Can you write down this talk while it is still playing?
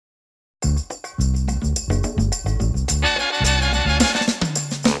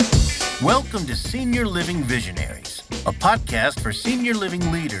Welcome to Senior Living Visionaries, a podcast for senior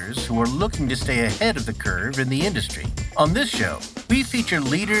living leaders who are looking to stay ahead of the curve in the industry. On this show, we feature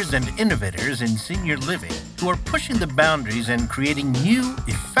leaders and innovators in senior living who are pushing the boundaries and creating new,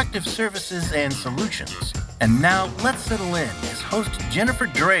 effective services and solutions. And now, let's settle in as host Jennifer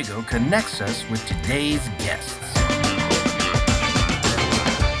Drago connects us with today's guests.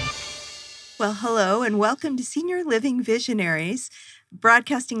 Well, hello and welcome to Senior Living Visionaries,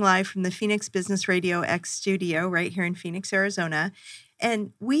 broadcasting live from the Phoenix Business RadioX studio right here in Phoenix, Arizona.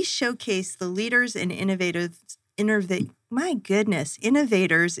 And we showcase the leaders and innovators in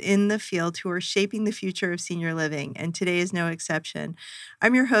the field who are shaping the future of senior living, and today is no exception.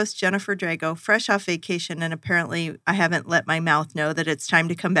 I'm your host, Jennifer Drago, fresh off vacation, and apparently I haven't let my mouth know that it's time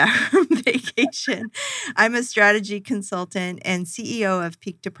to come back from vacation. I'm a strategy consultant and CEO of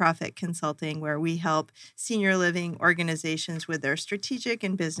Peak to Profit Consulting, where we help senior living organizations with their strategic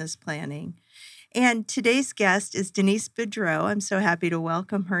and business planning. And today's guest is Denise Boudreau. I'm so happy to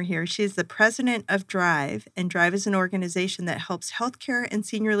welcome her here. She's the president of Drive, and Drive is an organization that helps healthcare and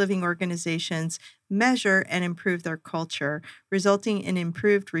senior living organizations measure and improve their culture, resulting in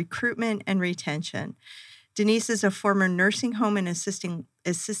improved recruitment and retention. Denise is a former nursing home and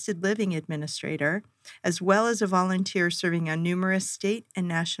assisted living administrator, as well as a volunteer serving on numerous state and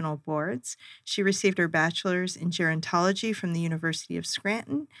national boards. She received her bachelor's in gerontology from the University of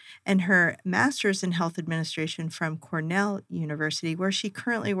Scranton and her master's in health administration from Cornell University, where she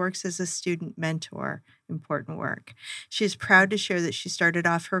currently works as a student mentor. Important work. She is proud to share that she started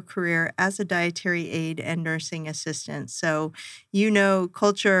off her career as a dietary aide and nursing assistant. So you know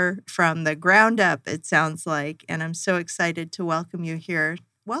culture from the ground up, it sounds like, and I'm so excited to welcome you here.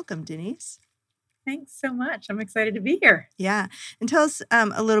 Welcome, Denise. Thanks so much. I'm excited to be here. Yeah. And tell us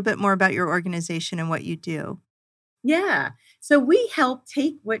a little bit more about your organization and what you do. Yeah. So we help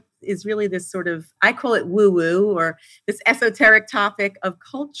take what is really this sort of, I call it woo-woo, or this esoteric topic of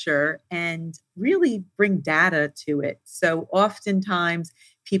culture, and really bring data to it. So oftentimes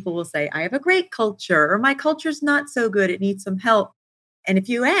people will say, I have a great culture, or my culture's not so good, it needs some help. And if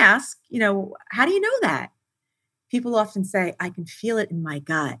you ask, how do you know that? People often say, I can feel it in my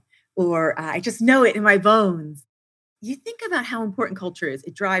gut, or I just know it in my bones. You think about how important culture is.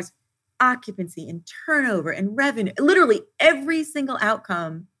 It drives occupancy and turnover and revenue, literally every single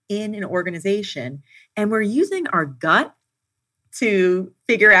outcome in an organization. And we're using our gut to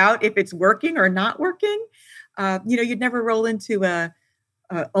figure out if it's working or not working. You'd never roll into a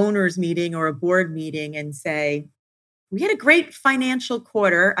owner's meeting or a board meeting and say, we had a great financial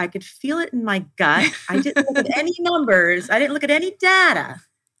quarter. I could feel it in my gut. I didn't look at any numbers. I didn't look at any data.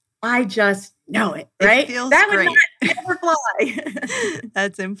 I just know it, right? It feels that great. Would not ever fly.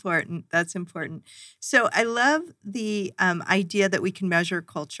 That's important. That's important. So I love the idea that we can measure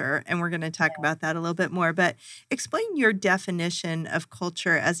culture, and we're going to talk about that a little bit more. But explain your definition of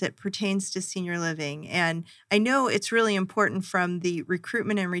culture as it pertains to senior living. And I know it's really important from the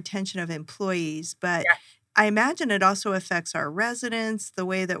recruitment and retention of employees, but I imagine it also affects our residents, the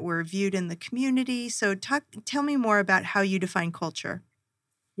way that we're viewed in the community. So tell me more about how you define culture.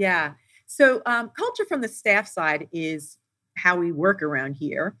 Yeah. So culture from the staff side is how we work around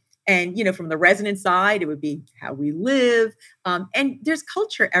here. And, from the resident side, it would be how we live. And there's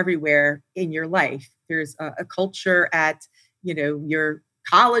culture everywhere in your life. There's a culture at, your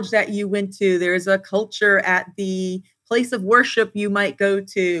college that you went to. There's a culture at the place of worship you might go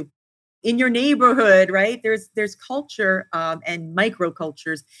to. In your neighborhood, right? There's culture and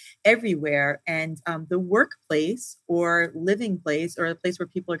microcultures everywhere. And the workplace or living place or a place where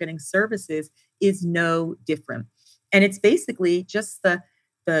people are getting services is no different. And it's basically just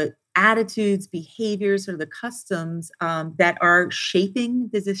the attitudes, behaviors, or the customs that are shaping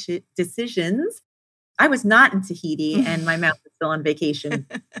decisions. I was not in Tahiti and my mouth is still on vacation,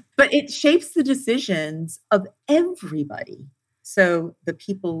 but it shapes the decisions of everybody. So the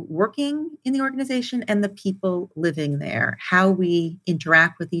people working in the organization and the people living there, how we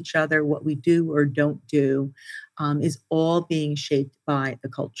interact with each other, what we do or don't do, is all being shaped by the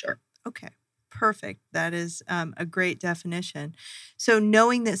culture. Okay, perfect. That is a great definition. So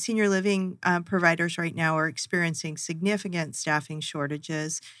knowing that senior living providers right now are experiencing significant staffing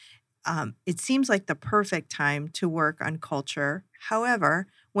shortages, it seems like the perfect time to work on culture. However,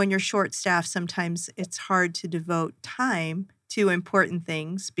 when you're short-staffed, sometimes it's hard to devote time to important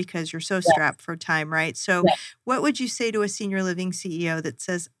things because you're so strapped for time, right? So what would you say to a senior living CEO that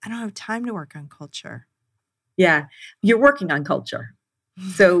says, I don't have time to work on culture? Yeah, you're working on culture.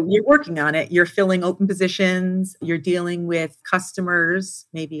 So you're working on it. You're filling open positions. You're dealing with customers.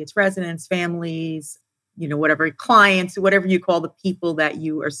 Maybe it's residents, families. whatever clients, whatever you call the people that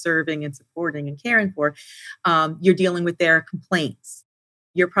you are serving and supporting and caring for, you're dealing with their complaints.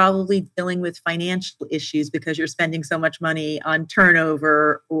 You're probably dealing with financial issues because you're spending so much money on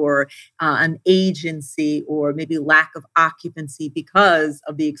turnover or an agency or maybe lack of occupancy because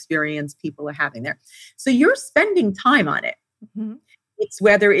of the experience people are having there. So you're spending time on it. Mm-hmm. It's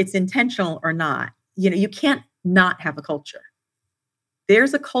whether it's intentional or not. You can't not have a culture.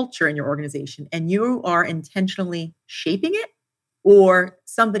 There's a culture in your organization and you are intentionally shaping it or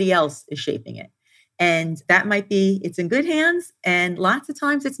somebody else is shaping it. And that might be, it's in good hands. And lots of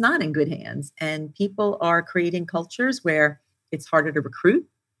times it's not in good hands. And people are creating cultures where it's harder to recruit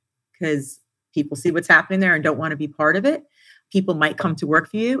because people see what's happening there and don't want to be part of it. People might come to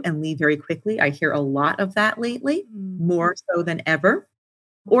work for you and leave very quickly. I hear a lot of that lately, more so than ever.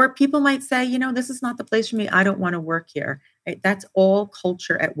 Or people might say, this is not the place for me. I don't want to work here. Right? That's all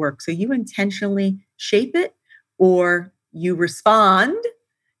culture at work. So you intentionally shape it or you respond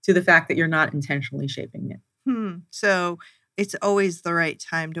to the fact that you're not intentionally shaping it. So it's always the right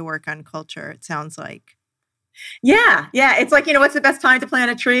time to work on culture, it sounds like. Yeah. It's like, what's the best time to plant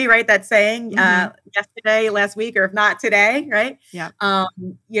a tree, right? That saying, yesterday, last week, or if not today, right? Yeah.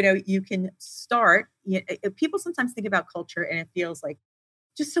 You can start. People sometimes think about culture and it feels like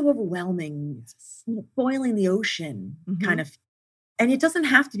just so overwhelming, boiling the ocean kind of. And it doesn't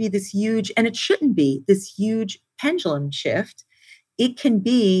have to be this huge, and it shouldn't be this huge pendulum shift. It can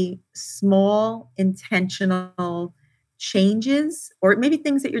be small, intentional changes, or maybe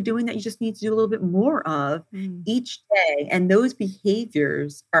things that you're doing that you just need to do a little bit more of each day. And those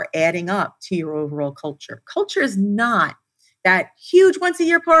behaviors are adding up to your overall culture. Culture is not that huge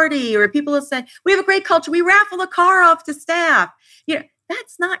once-a-year party, or people will say, we have a great culture. We raffle a car off to staff.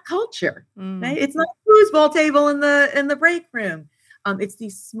 That's not culture. Right? It's not a foosball table in the break room. It's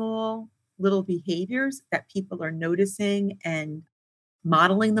these small little behaviors that people are noticing and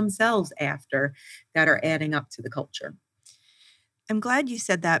modeling themselves after that are adding up to the culture. I'm glad you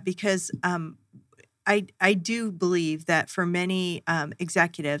said that because I do believe that for many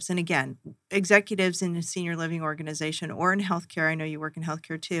executives, and again, executives in a senior living organization or in healthcare, I know you work in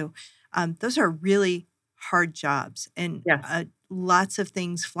healthcare too, those are really hard jobs and lots of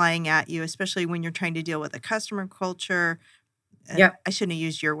things flying at you, especially when you're trying to deal with a customer culture. I shouldn't have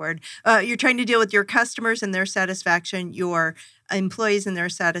used your word. You're trying to deal with your customers and their satisfaction, your employees and their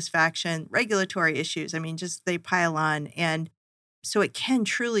satisfaction, regulatory issues. I mean, just they pile on. And so it can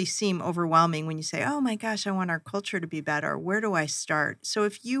truly seem overwhelming when you say, oh my gosh, I want our culture to be better. Where do I start? So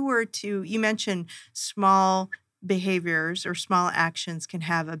if you were to, you mentioned small behaviors or small actions can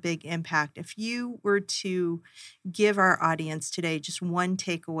have a big impact. If you were to give our audience today just one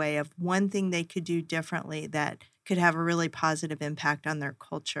takeaway of one thing they could do differently that could have a really positive impact on their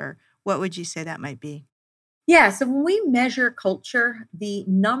culture, what would you say that might be? Yeah, so when we measure culture, the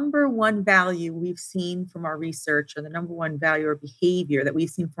number one value we've seen from our research, or the number one value or behavior that we've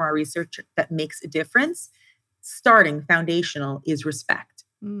seen from our research that makes a difference, starting foundational, is respect.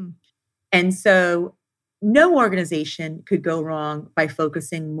 And so no organization could go wrong by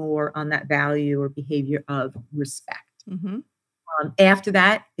focusing more on that value or behavior of respect. After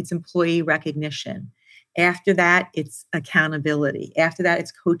that, it's employee recognition. After that, it's accountability. After that,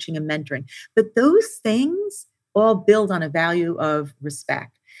 it's coaching and mentoring. But those things all build on a value of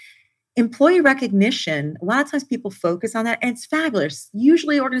respect. Employee recognition, a lot of times people focus on that, and it's fabulous.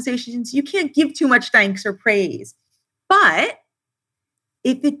 Usually organizations, you can't give too much thanks or praise. But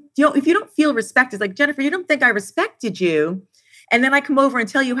if you don't feel respect, it's like, Jennifer, you don't think I respected you, and then I come over and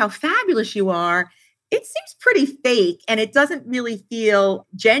tell you how fabulous you are, it seems pretty fake and it doesn't really feel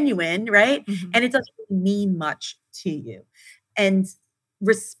genuine, right? And it doesn't really mean much to you. And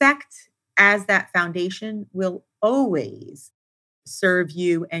respect as that foundation will always serve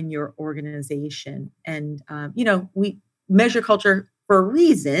you and your organization. And, we measure culture for a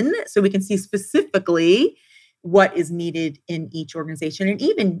reason, so we can see specifically what is needed in each organization and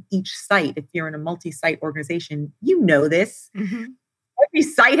even each site. If you're in a multi-site organization, you know this. Every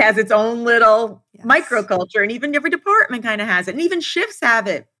site has its own little microculture, and even every department kind of has it, and even shifts have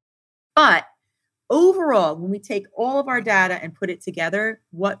it. But overall, when we take all of our data and put it together,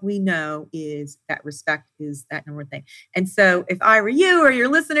 what we know is that respect is that number one thing. And so if I were you or your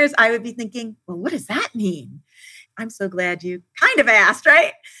listeners, I would be thinking, well, what does that mean? I'm so glad you kind of asked,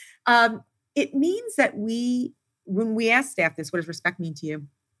 right? It means that when we ask staff this, what does respect mean to you?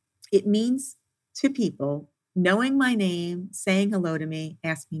 It means to people knowing my name, saying hello to me,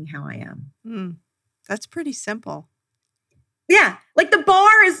 asking how I am. That's pretty simple. Yeah, like the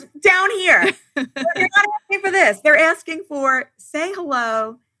bar is down here. They're not asking for this. They're asking for say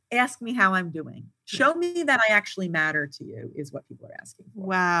hello ask me how I'm doing. Show me that I actually matter to you is what people are asking for.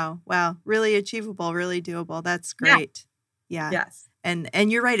 Wow. Wow. Really achievable, really doable. That's Yeah. great. Yeah. Yes.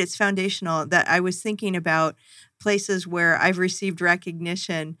 And you're right. It's foundational. That I was thinking about places where I've received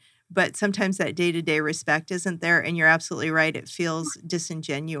recognition, but sometimes that day-to-day respect isn't there. And you're absolutely right. It feels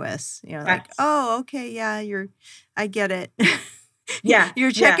disingenuous. You know, like, Yes. oh, okay, yeah, I get it. Yeah.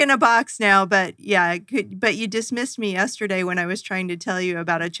 You're checking a box now, but yeah, but you dismissed me yesterday when I was trying to tell you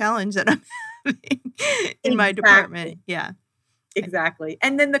about a challenge that I'm having in my department. Yeah. Exactly.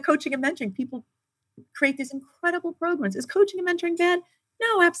 And then the coaching and mentoring, people create these incredible programs. Is coaching and mentoring bad?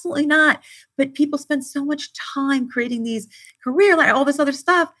 No, absolutely not. But people spend so much time creating these career, like all this other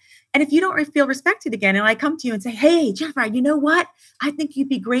stuff. And if you don't feel respected again, and I come to you and say, hey, Jennifer, you know what? I think you'd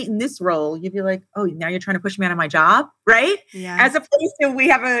be great in this role. You'd be like, oh, now you're trying to push me out of my job, right? Yeah. As opposed to we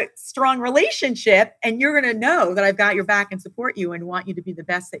have a strong relationship and you're going to know that I've got your back and support you and want you to be the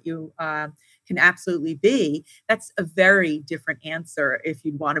best that you can absolutely be. That's a very different answer if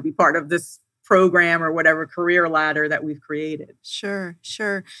you'd want to be part of this program or whatever career ladder that we've created. Sure.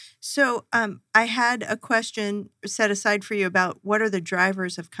 So I had a question set aside for you about what are the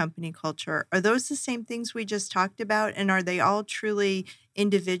drivers of company culture? Are those the same things we just talked about? And are they all truly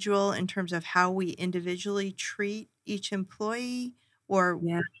individual in terms of how we individually treat each employee? Or,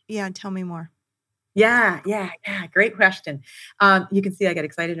 yeah, tell me more. Yeah. Great question. You can see I get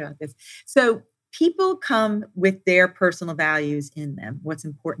excited about this. So people come with their personal values in them, what's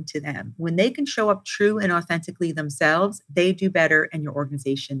important to them. When they can show up true and authentically themselves, they do better and your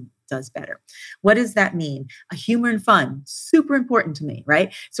organization does better. What does that mean? Humor and fun, super important to me,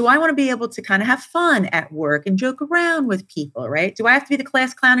 right? So I want to be able to kind of have fun at work and joke around with people, right? Do I have to be the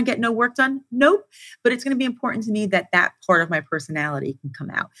class clown and get no work done? Nope. But it's going to be important to me that that part of my personality can come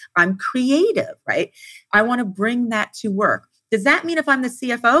out. I'm creative, right? I want to bring that to work. Does that mean if I'm the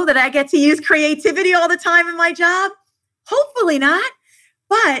CFO that I get to use creativity all the time in my job? Hopefully not.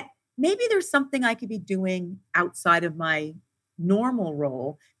 But maybe there's something I could be doing outside of my normal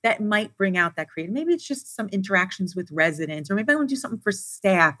role that might bring out that creative. Maybe it's just some interactions with residents, or maybe I want to do something for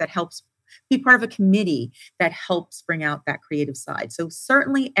staff that helps be part of a committee that helps bring out that creative side. So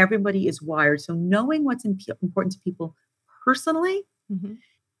certainly everybody is wired. So knowing what's important to people personally,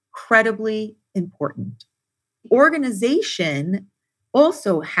 incredibly important. Organization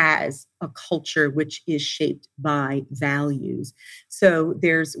also has a culture which is shaped by values. So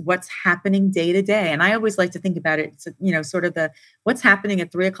there's what's happening day to day. And I always like to think about it, sort of the what's happening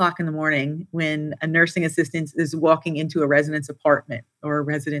at 3:00 in the morning when a nursing assistant is walking into a resident's apartment or a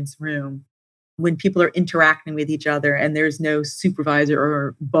resident's room, when people are interacting with each other and there's no supervisor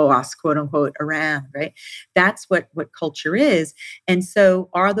or boss, quote unquote, around, right? That's what culture is. And so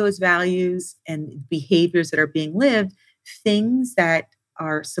are those values and behaviors that are being lived things that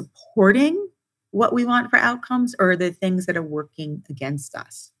are supporting what we want for outcomes, or are the things that are working against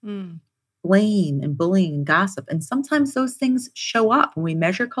us? Blame and bullying and gossip. And sometimes those things show up when we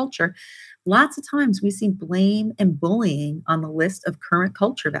measure culture. Lots of times we see blame and bullying on the list of current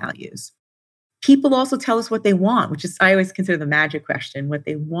culture values. People also tell us what they want, which is, I always consider the magic question, what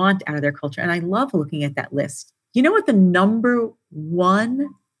they want out of their culture. And I love looking at that list. You know what the number one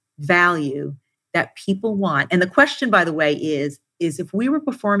value that people want? And the question, by the way, is if we were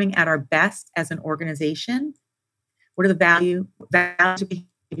performing at our best as an organization, what are the values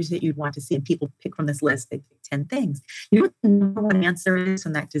that you'd want to see? And people pick from this list, they pick 10 things. You know what the number one answer is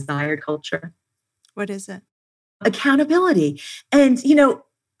on that desired culture? What is it? Accountability. And,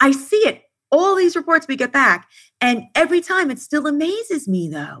 I see it. All these reports we get back. And every time it still amazes me,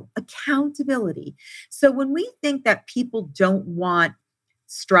 though, accountability. So when we think that people don't want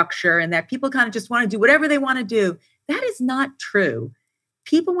structure and that people kind of just want to do whatever they want to do, that is not true.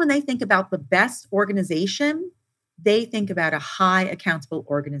 People, when they think about the best organization, they think about a high accountable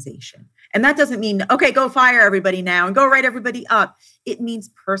organization. And that doesn't mean, okay, go fire everybody now and go write everybody up. It means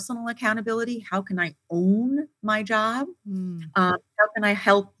personal accountability. How can I own my job? How can I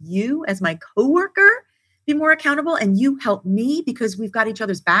help you as my coworker be more accountable, and you help me because we've got each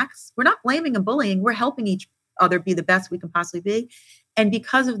other's backs? We're not blaming and bullying. We're helping each other be the best we can possibly be. And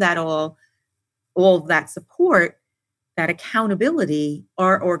because of that, all of that support, that accountability,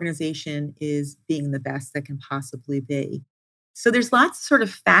 our organization is being the best that can possibly be. So there's lots of sort of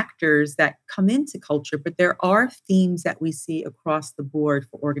factors that come into culture, but there are themes that we see across the board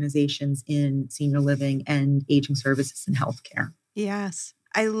for organizations in senior living and aging services and healthcare. Yes.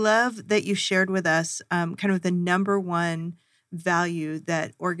 I love that you shared with us kind of the number one value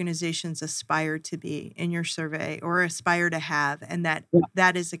that organizations aspire to be in your survey or aspire to have, and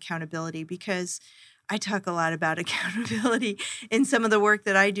that is accountability, because I talk a lot about accountability in some of the work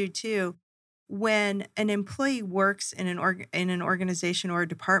that I do too. When an employee works in an organization or a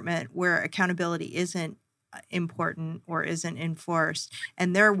department where accountability isn't important or isn't enforced,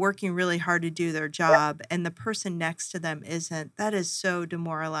 and they're working really hard to do their job, and the person next to them isn't, that is so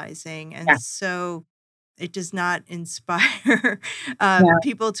demoralizing, and Yeah. so it does not inspire Yeah.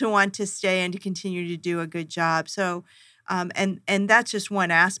 people to want to stay and to continue to do a good job. So, and that's just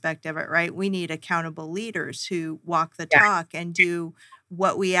one aspect of it, right? We need accountable leaders who walk the Yeah. talk and do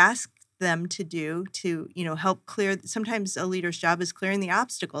what we ask them to do to, help clear. Sometimes a leader's job is clearing the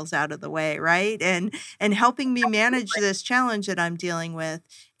obstacles out of the way, right? And helping me manage this challenge that I'm dealing with.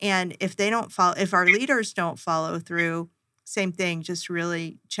 And if our leaders don't follow through, same thing, just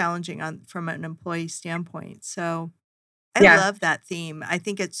really challenging from an employee standpoint. So I Yeah. love that theme. I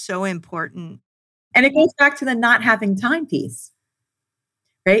think it's so important. And it goes back to the not having time piece,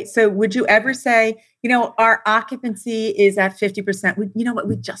 right? So would you ever say, our occupancy is at 50%. You know what?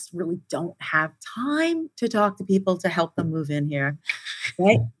 We just really don't have time to talk to people to help them move in here,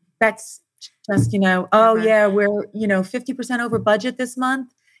 right? That's just, oh yeah, we're, 50% over budget this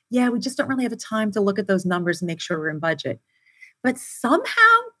month. Yeah, we just don't really have a time to look at those numbers and make sure we're in budget. But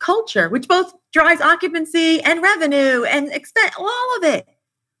somehow culture, which both drives occupancy and revenue and expense, all of it,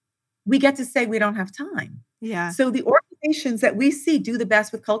 we get to say we don't have time. Yeah. So the organizations that we see do the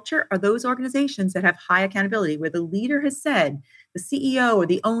best with culture are those organizations that have high accountability, where the leader has said, the CEO or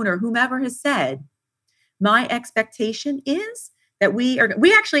the owner, whomever has said, my expectation is that we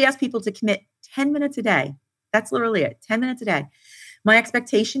actually ask people to commit 10 minutes a day. That's literally it, 10 minutes a day. My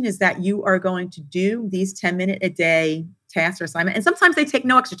expectation is that you are going to do these 10-minute a day tasks or assignment. And sometimes they take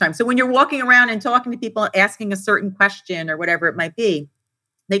no extra time. So when you're walking around and talking to people, asking a certain question or whatever it might be,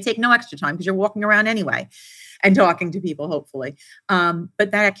 they take no extra time because you're walking around anyway and talking to people, hopefully.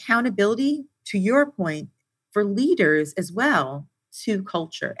 But that accountability, to your point, for leaders as well, to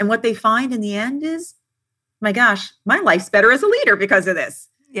culture. And what they find in the end is, my gosh, my life's better as a leader because of this.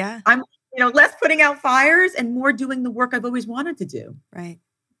 Yeah. I'm, less putting out fires and more doing the work I've always wanted to do. Right.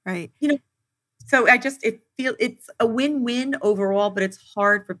 So it's a win-win overall, but it's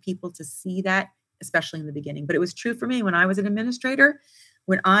hard for people to see that, especially in the beginning. But it was true for me when I was an administrator.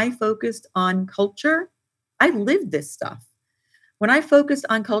 When I focused on culture, I lived this stuff. When I focused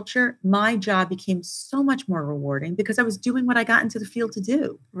on culture, my job became so much more rewarding because I was doing what I got into the field to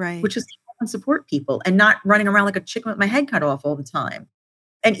do, right? Which is to help and support people and not running around like a chicken with my head cut off all the time.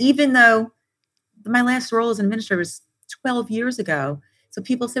 And even though my last role as an administrator was 12 years ago, so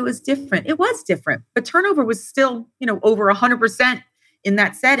people say it was different. It was different, but turnover was still, over 100% in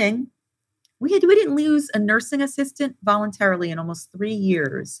that setting. We didn't lose a nursing assistant voluntarily in almost 3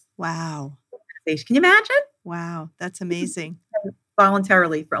 years. Wow. Can you imagine? Wow. That's amazing.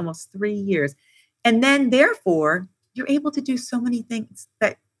 Voluntarily for almost 3 years. And then therefore, you're able to do so many things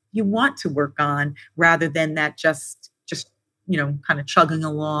that you want to work on rather than that just kind of chugging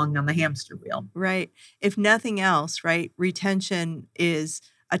along on the hamster wheel. Right. If nothing else, right, retention is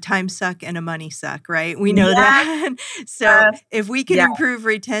a time suck and a money suck, right? We know that. So if we can improve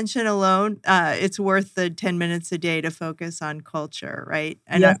retention alone, it's worth the 10 minutes a day to focus on culture, right?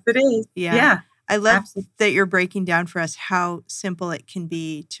 And yes, it is. Yeah. I love that you're breaking down for us how simple it can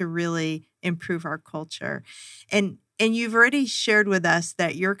be to really improve our culture. And you've already shared with us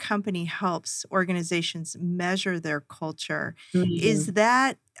that your company helps organizations measure their culture. Mm-hmm. Is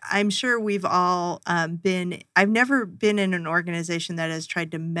that, I'm sure we've all I've never been in an organization that has tried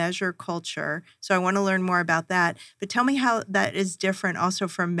to measure culture. So I want to learn more about that. But tell me how that is different also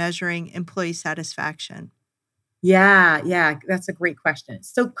from measuring employee satisfaction. Yeah. That's a great question.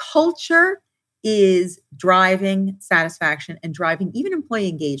 So culture is driving satisfaction and driving even employee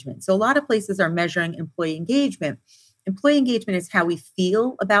engagement. So a lot of places are measuring employee engagement. Employee engagement is how we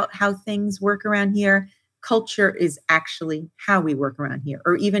feel about how things work around here. Culture is actually how we work around here.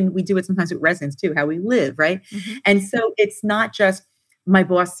 Or even we do it sometimes with residents too, how we live, right? Mm-hmm. And so it's not just my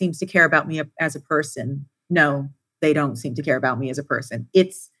boss seems to care about me as a person. No, they don't seem to care about me as a person.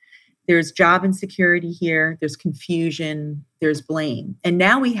 There's job insecurity here. There's confusion. There's blame. And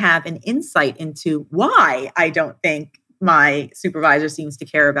now we have an insight into why I don't think my supervisor seems to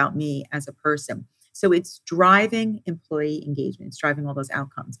care about me as a person. So it's driving employee engagement. It's driving all those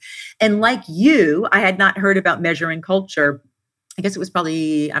outcomes. And like you, I had not heard about measuring culture. I guess it was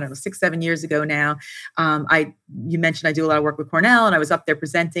probably, 6-7 years ago now. You mentioned I do a lot of work with Cornell, and I was up there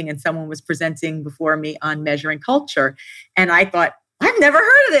presenting, and someone was presenting before me on measuring culture. And I thought, I've never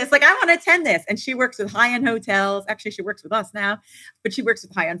heard of this. Like, I want to attend this. And she works with high-end hotels. Actually, she works with us now, but she works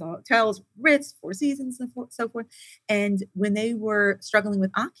with high-end hotels, Ritz, Four Seasons, and so forth. And when they were struggling with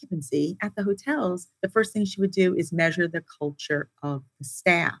occupancy at the hotels, the first thing she would do is measure the culture of the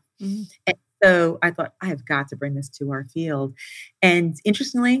staff. Mm-hmm. And so I thought, I have got to bring this to our field. And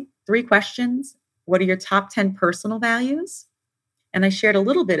interestingly, 3 questions. What are your top 10 personal values? And I shared a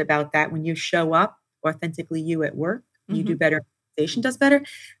little bit about that. When you show up authentically you at work, you do better. Organization does better.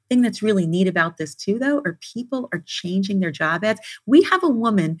 Thing that's really neat about this too, though, are people are changing their job ads. We have a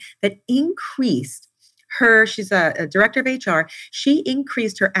woman that increased she's a director of HR. She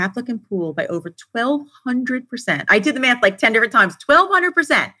increased her applicant pool by over 1,200%. I did the math like 10 different times,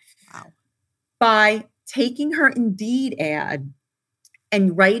 1,200%. Wow. By taking her Indeed ad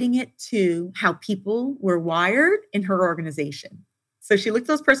and writing it to how people were wired in her organization. So she looked at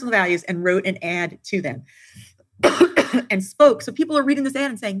those personal values and wrote an ad to them. And spoke. So people are reading this ad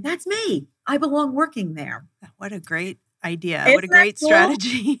and saying, that's me. I belong working there. What a great idea. What a great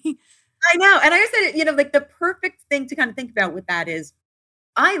strategy. I know. And I said, like the perfect thing to kind of think about with that is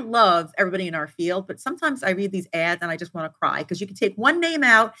I love everybody in our field, but sometimes I read these ads and I just want to cry because you can take one name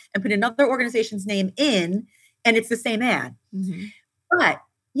out and put another organization's name in and it's the same ad. Mm-hmm. But,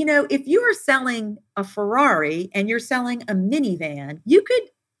 if you are selling a Ferrari and you're selling a minivan, you could,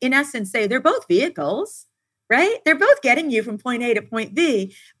 in essence, say they're both vehicles. Right? They're both getting you from point A to point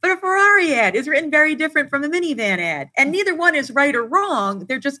B, but a Ferrari ad is written very different from a minivan ad. And neither one is right or wrong.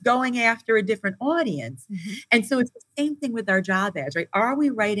 They're just going after a different audience. Mm-hmm. And so it's the same thing with our job ads, right? Are we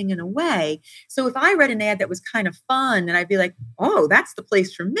writing in a way? So if I read an ad that was kind of fun and I'd be like, oh, that's the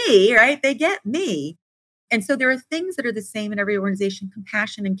place for me, right? They get me. And so there are things that are the same in every organization.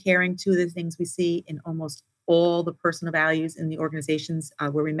 Compassion and caring, 2 of the things we see in almost all the personal values in the organizations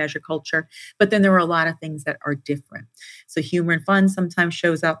where we measure culture. But then there are a lot of things that are different. So humor and fun sometimes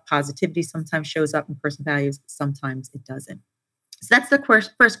shows up. Positivity sometimes shows up in personal values. Sometimes it doesn't. So that's the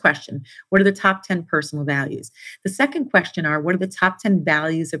first question. What are the top 10 personal values? The second question are, what are the top 10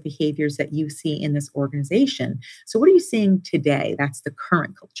 values or behaviors that you see in this organization? So what are you seeing today? That's the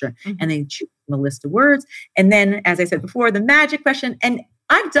current culture. Mm-hmm. And then choose from a list of words. And then, as I said before, the magic question. And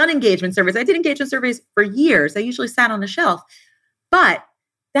I've done engagement surveys. I did engagement surveys for years. I usually sat on a shelf. But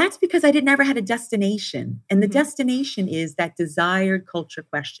that's because I never had a destination. And the destination is that desired culture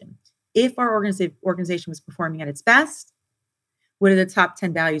question. If our organization was performing at its best, what are the top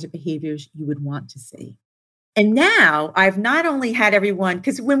 10 values or behaviors you would want to see? And now I've not only had everyone,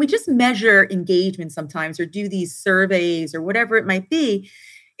 because when we just measure engagement sometimes or do these surveys or whatever it might be,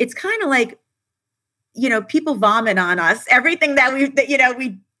 it's kind of like, people vomit on us, everything that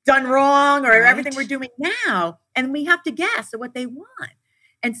we've done wrong or everything we're doing now. And we have to guess at what they want.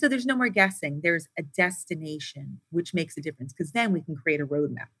 And so there's no more guessing. There's a destination, which makes a difference because then we can create a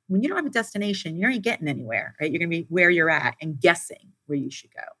roadmap. When you don't have a destination, you ain't getting anywhere, right? You're going to be where you're at and guessing where you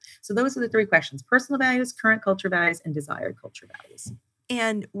should go. So those are the 3 questions: personal values, current culture values, and desired culture values.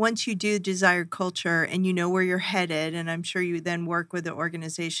 And once you do desired culture and you know where you're headed, and I'm sure you then work with the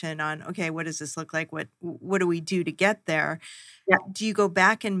organization on, okay, what does this look like? What do we do to get there? Yeah. Do you go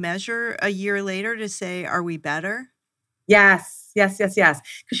back and measure a year later to say, are we better? Yes.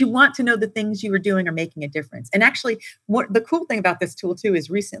 Because you want to know the things you were doing are making a difference. And actually, the cool thing about this tool too is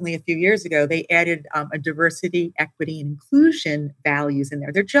recently, a few years ago, they added a diversity, equity, and inclusion values in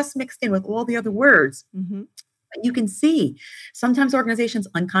there. They're just mixed in with all the other words. Mm-hmm. You can see sometimes organizations'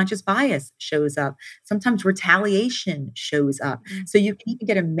 unconscious bias shows up. Sometimes retaliation shows up. Mm-hmm. So you can even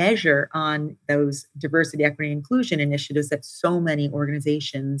get a measure on those diversity, equity, and inclusion initiatives that so many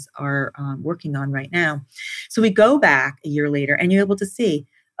organizations are working on right now. So we go back a year later and you're able to see,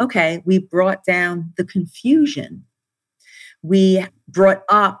 okay, we brought down the confusion. We brought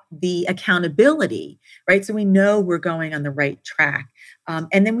up the accountability, right? So we know we're going on the right track.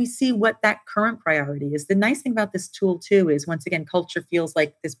 And then we see what that current priority is. The nice thing about this tool too is, once again, culture feels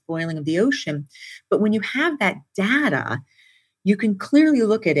like this boiling of the ocean. But when you have that data, you can clearly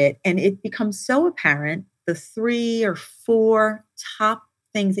look at it and it becomes so apparent, the 3 or 4 top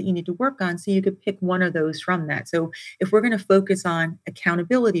things that you need to work on, so you could pick one of those from that. So if we're going to focus on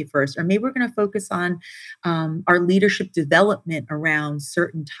accountability first, or maybe we're going to focus on our leadership development around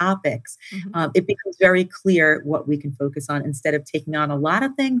certain topics, it becomes very clear what we can focus on instead of taking on a lot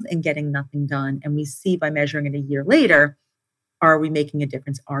of things and getting nothing done. And we see by measuring it a year later, are we making a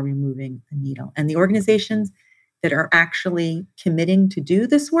difference? Are we moving a needle? And the organizations that are actually committing to do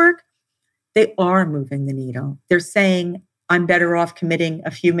this work, they are moving the needle. They're saying, I'm better off committing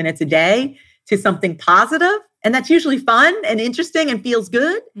a few minutes a day to something positive and that's usually fun and interesting and feels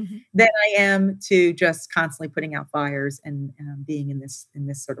good, Mm-hmm. than I am to just constantly putting out fires and being in this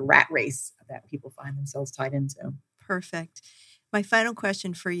sort of rat race that people find themselves tied into. Perfect. My final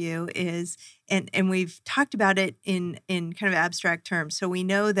question for you is, and we've talked about it in kind of abstract terms. So we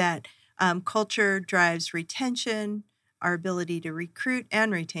know that culture drives retention, our ability to recruit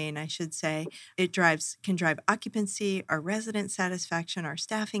and retain, I should say. It can drive occupancy, our resident satisfaction, our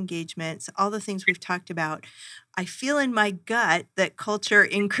staff engagements, all the things we've talked about. I feel in my gut that culture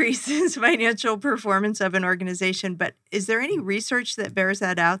increases financial performance of an organization, but is there any research that bears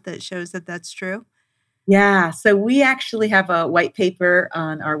that out that shows that that's true? Yeah, so we actually have a white paper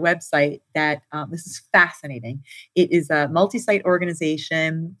on our website that this is fascinating. It is a multi-site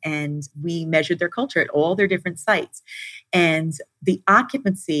organization, and we measured their culture at all their different sites. And the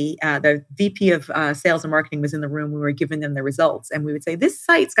occupancy, the VP of sales and marketing was in the room. We were giving them the results, and we would say, this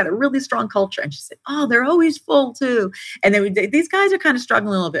site's got a really strong culture. And she said, oh, they're always full too. And then these guys are kind of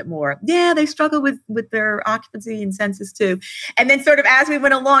struggling a little bit more. Yeah, they struggle with their occupancy and census too. And then sort of as we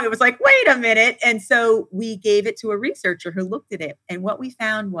went along, it was like, wait a minute. And so we gave it to a researcher who looked at it. And what we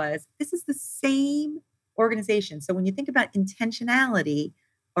found was this is the same organization. So when you think about intentionality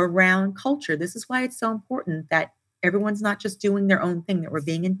around culture, this is why it's so important that everyone's not just doing their own thing, that we're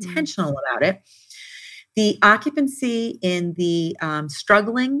being intentional about it. The occupancy in the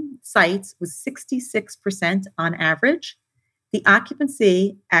struggling sites was 66% on average. The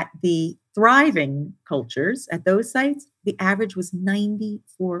occupancy at the thriving cultures at those sites, the average was 94%.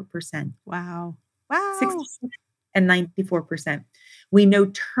 Wow. 66 and 94%. We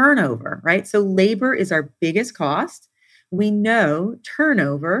know turnover, right? So labor is our biggest cost. We know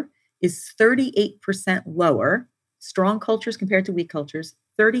turnover is 38% lower. Strong cultures compared to weak cultures,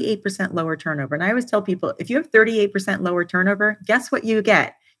 38% lower turnover. And I always tell people, if you have 38% lower turnover, guess what you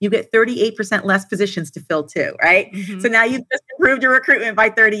get? You get 38% less positions to fill too, right? Mm-hmm. So now you've just improved your recruitment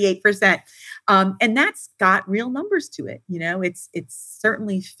by 38%. And that's got real numbers to it. You know, it's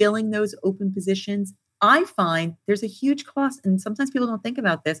certainly filling those open positions. I find there's a huge cost, and sometimes people don't think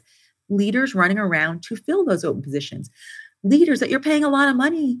about this, leaders running around to fill those open positions. Leaders that you're paying a lot of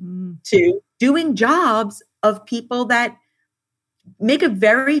money to, doing jobs of people that make a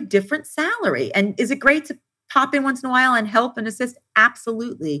very different salary. And is it great to pop in once in a while and help and assist?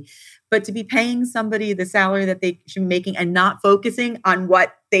 Absolutely. But to be paying somebody the salary that they should be making and not focusing on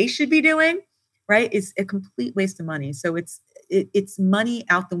what they should be doing, right, is a complete waste of money. So it's money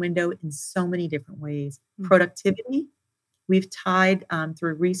out the window in so many different ways. Mm-hmm. Productivity, we've tied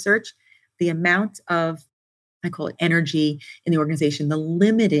through research, the amount of, I call it energy in the organization, the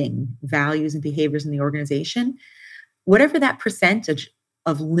limiting values and behaviors in the organization, whatever that percentage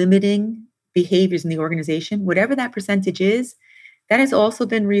of limiting behaviors in the organization, whatever that percentage is, that has also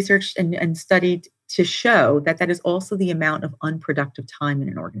been researched and studied to show that is also the amount of unproductive time in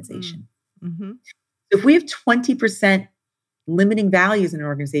an organization. Mm-hmm. So if we have 20% limiting values in an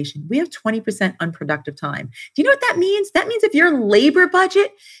organization, we have 20% unproductive time. Do you know what that means? That means if your labor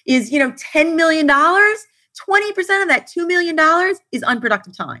budget is, $10 million, 20% of that $2 million is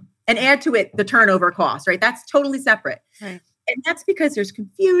unproductive time. And add to it the turnover cost, right? That's totally separate. Right. And that's because there's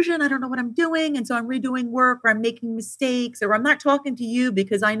confusion. I don't know what I'm doing. And so I'm redoing work, or I'm making mistakes, or I'm not talking to you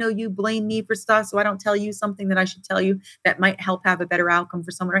because I know you blame me for stuff. So I don't tell you something that I should tell you that might help have a better outcome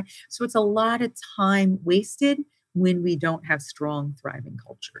for someone, right? So it's a lot of time wasted when we don't have strong, thriving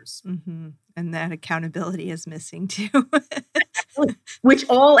cultures. Mm-hmm. And that accountability is missing too. Which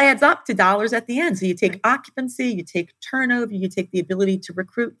all adds up to dollars at the end. So you take occupancy, you take turnover, you take the ability to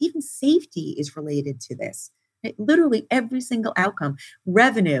recruit. Even safety is related to this. Right? Literally every single outcome.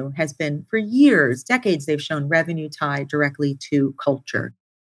 Revenue has been, for years, decades, they've shown revenue tied directly to culture.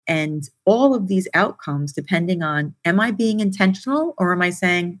 And all of these outcomes, depending on, am I being intentional, or am I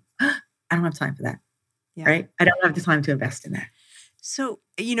saying, I don't have time for that, right? I don't have the time to invest in that. So,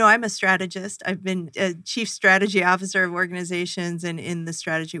 I'm a strategist. I've been a chief strategy officer of organizations and in the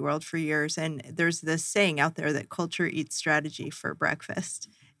strategy world for years. And there's this saying out there that culture eats strategy for breakfast.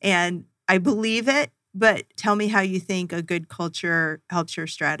 And I believe it, but tell me how you think a good culture helps your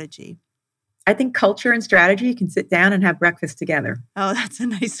strategy. I think culture and strategy can sit down and have breakfast together. Oh, that's a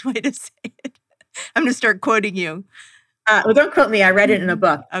nice way to say it. I'm going to start quoting you. Well, don't quote me. I read it in a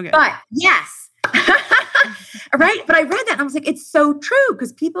book. Okay. But yes. Right. But I read that and I was like, it's so true,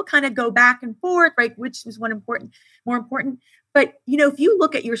 because people kind of go back and forth, right? Which is more important. But, if you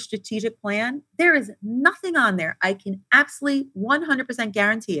look at your strategic plan, there is nothing on there. I can absolutely 100%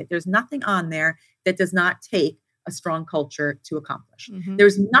 guarantee it. There's nothing on there that does not take a strong culture to accomplish. Mm-hmm.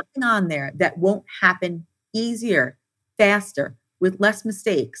 There's nothing on there that won't happen easier, faster, with less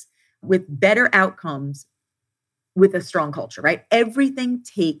mistakes, with better outcomes with a strong culture, right? Everything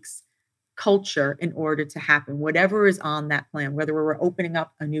takes culture in order to happen, whatever is on that plan, whether we're opening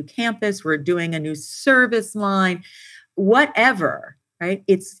up a new campus, we're doing a new service line, whatever, right?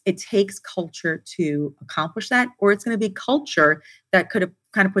 It takes culture to accomplish that, or it's going to be culture that could have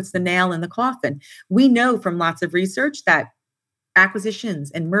kind of puts the nail in the coffin. We know from lots of research that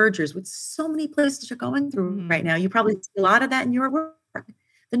acquisitions and mergers, with so many places are going through right now, you probably see a lot of that in your work.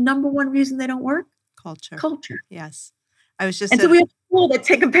 The number one reason they don't work? Culture. Yes. I was just and so we have a tool that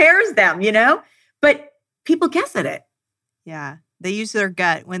compares them, but people guess at it. Yeah. They use their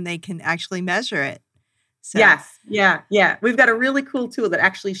gut when they can actually measure it. So. Yes. Yeah. We've got a really cool tool that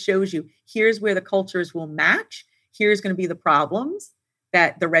actually shows you, here's where the cultures will match. Here's going to be the problems,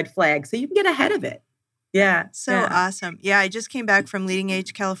 that the red flags. So you can get ahead of it. Yeah. So awesome. Yeah. I just came back from Leading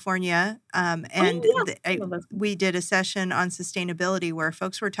Age California. We did a session on sustainability where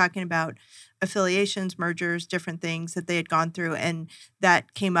folks were talking about affiliations, mergers, different things that they had gone through. And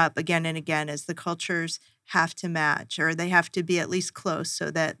that came up again and again as the cultures have to match, or they have to be at least close so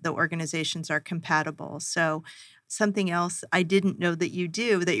that the organizations are compatible. So something else I didn't know that you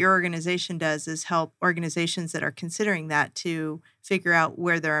do, that your organization does, is help organizations that are considering that to figure out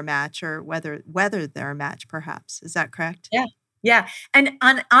where they're a match, or whether they're a match, perhaps. Is that correct? Yeah. And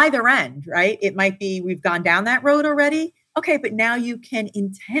on either end, right? It might be, we've gone down that road already. Okay, but now you can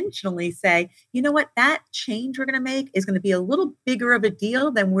intentionally say, you know what, that change we're going to make is going to be a little bigger of a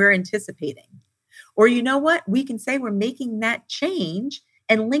deal than we're anticipating. Or you know what, we can say we're making that change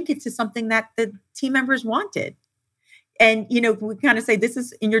and link it to something that the team members wanted. And, we kind of say, this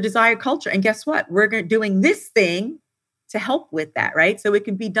is in your desired culture. And guess what? We're doing this thing to help with that, right? So it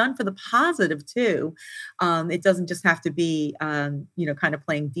can be done for the positive too. It doesn't just have to be, kind of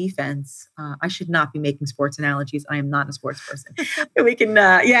playing defense. I should not be making sports analogies. I am not a sports person. We can,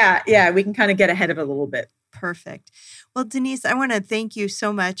 we can kind of get ahead of it a little bit. Perfect. Well, Denise, I want to thank you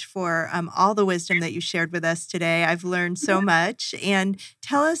so much for all the wisdom that you shared with us today. I've learned so much. And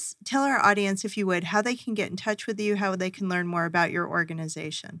tell our audience, if you would, how they can get in touch with you, how they can learn more about your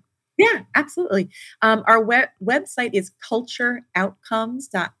organization. Yeah, absolutely. Our website is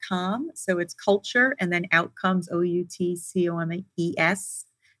cultureoutcomes.com. So it's culture and then outcomes,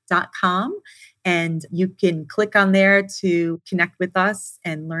 OUTCOMES.com. And you can click on there to connect with us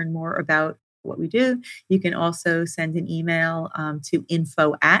and learn more about what we do. You can also send an email to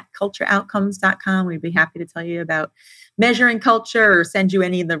info@cultureoutcomes.com. We'd be happy to tell you about measuring culture, or send you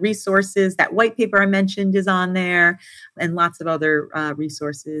any of the resources. That white paper I mentioned is on there, and lots of other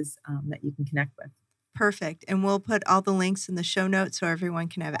resources that you can connect with. Perfect. And we'll put all the links in the show notes so everyone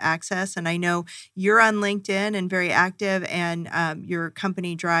can have access. And I know you're on LinkedIn and very active, and your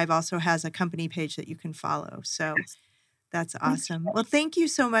company Drive also has a company page that you can follow. So that's awesome. Well, thank you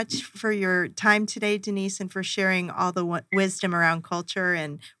so much for your time today, Denise, and for sharing all the wisdom around culture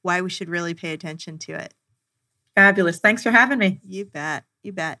and why we should really pay attention to it. Fabulous. Thanks for having me. You bet.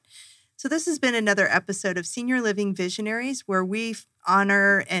 So this has been another episode of Senior Living Visionaries, where we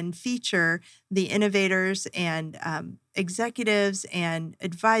honor and feature the innovators and executives and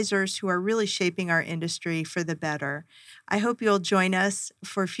advisors who are really shaping our industry for the better. I hope you'll join us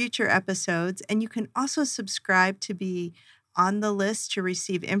for future episodes, and you can also subscribe to be on the list to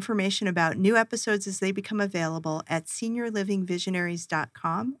receive information about new episodes as they become available at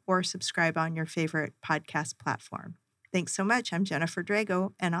seniorlivingvisionaries.com, or subscribe on your favorite podcast platform. Thanks so much. I'm Jennifer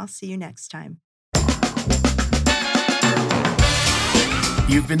Drago, and I'll see you next time.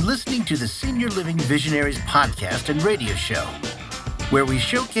 You've been listening to the Senior Living Visionaries podcast and radio show, where we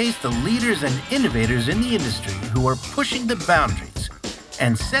showcase the leaders and innovators in the industry who are pushing the boundaries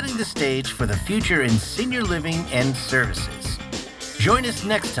and setting the stage for the future in senior living and services. Join us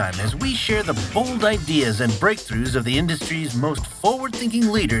next time as we share the bold ideas and breakthroughs of the industry's most forward-thinking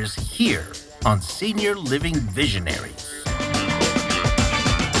leaders here on Senior Living Visionaries.